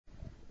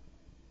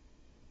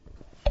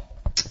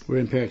We're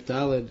in Perek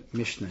Daled,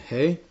 Mishnah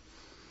Hey.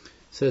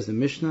 Says the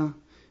Mishnah,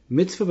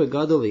 Mitzvah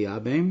begadol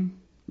liyabem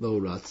lo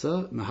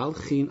ratza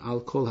mehalchin al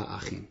kol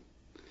ha'achin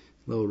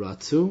lo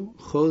ratzu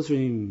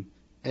chozrim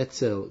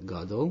etzel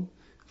gadol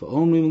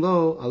v'omrim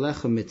lo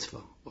alecha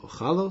mitzvah or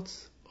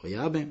chalotz or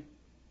yabem.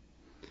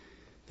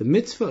 The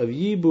mitzvah of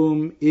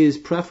yibum is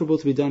preferable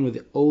to be done with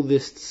the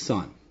oldest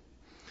son.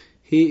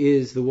 He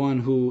is the one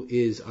who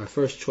is our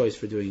first choice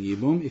for doing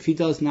yibum. If he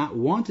does not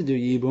want to do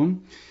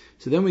yibum,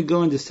 so then we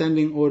go in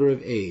descending order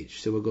of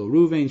age. So we'll go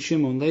Ruvain,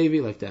 Shimon, Levi,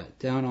 like that,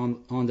 down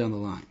on down the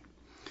line.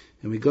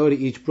 And we go to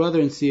each brother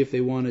and see if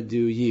they want to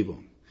do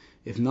yibum.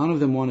 If none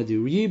of them want to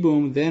do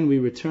yibum, then we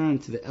return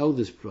to the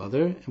eldest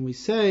brother and we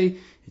say,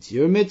 it's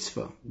your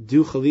mitzvah,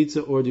 do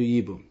chalitza or do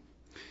yibum.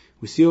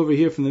 We see over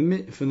here from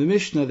the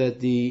Mishnah that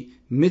the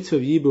mitzvah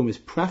of yibum is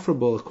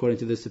preferable, according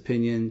to this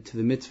opinion, to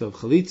the mitzvah of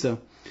chalitza,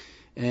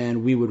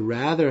 and we would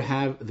rather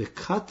have the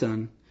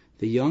katan,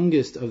 the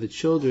youngest of the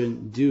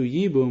children, do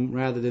yibum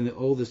rather than the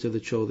oldest of the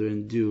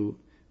children do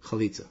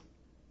chalitza.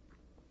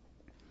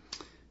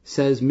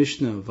 Says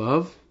Mishnah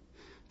Vav,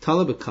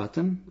 Tala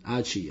bekatan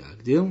ad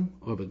sheyagdil,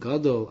 or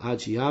begadol ad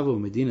sheyavu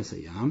medinas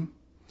hayam,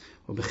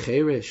 or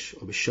becheresh,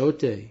 or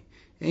beshote,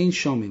 ein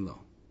shomin lo,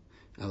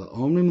 ela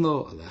omrim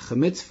lo alecha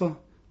mitzvah,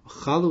 or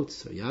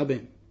chalutz, or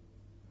yabim.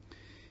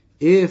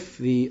 If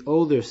the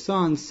older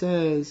son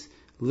says,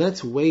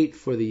 let's wait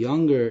for the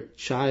younger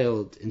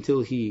child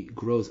until he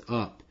grows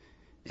up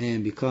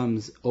and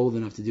becomes old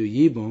enough to do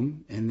yibum,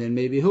 and then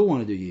maybe he'll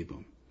want to do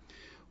yibum.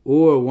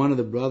 Or one of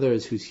the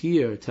brothers who's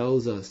here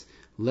tells us,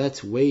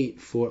 let's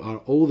wait for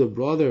our older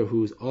brother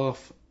who's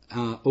off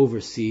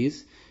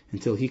overseas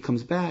until he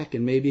comes back,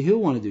 and maybe he'll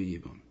want to do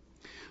yibum.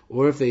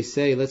 Or if they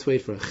say, let's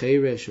wait for a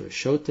cheresh or a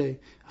shote. A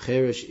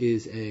cheresh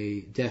is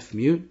a deaf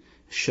mute.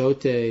 A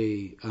shote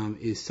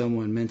is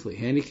someone mentally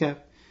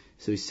handicapped.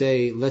 So we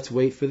say, let's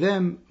wait for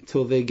them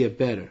till they get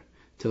better,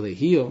 till they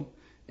heal,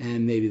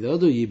 and maybe they'll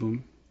do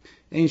yibum.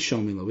 Ain't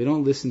shomilo. We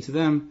don't listen to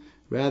them.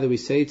 Rather, we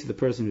say to the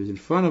person who's in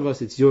front of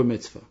us, it's your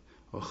mitzvah.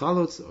 Or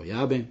chalotz, or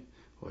yabim,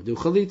 or do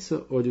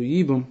chalitza, or do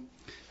yibum.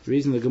 The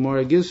reason the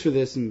Gemara gives for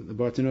this, and the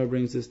Bartanor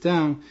brings this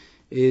down,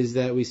 is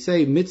that we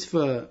say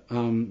mitzvah,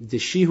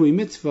 deshihui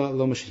mitzvah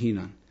lo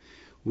mashihinan.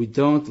 We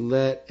don't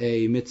let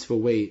a mitzvah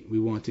wait. We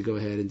want to go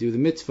ahead and do the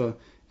mitzvah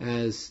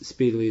as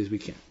speedily as we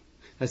can.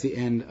 That's the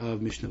end of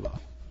Mishnah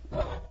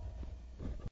Vav.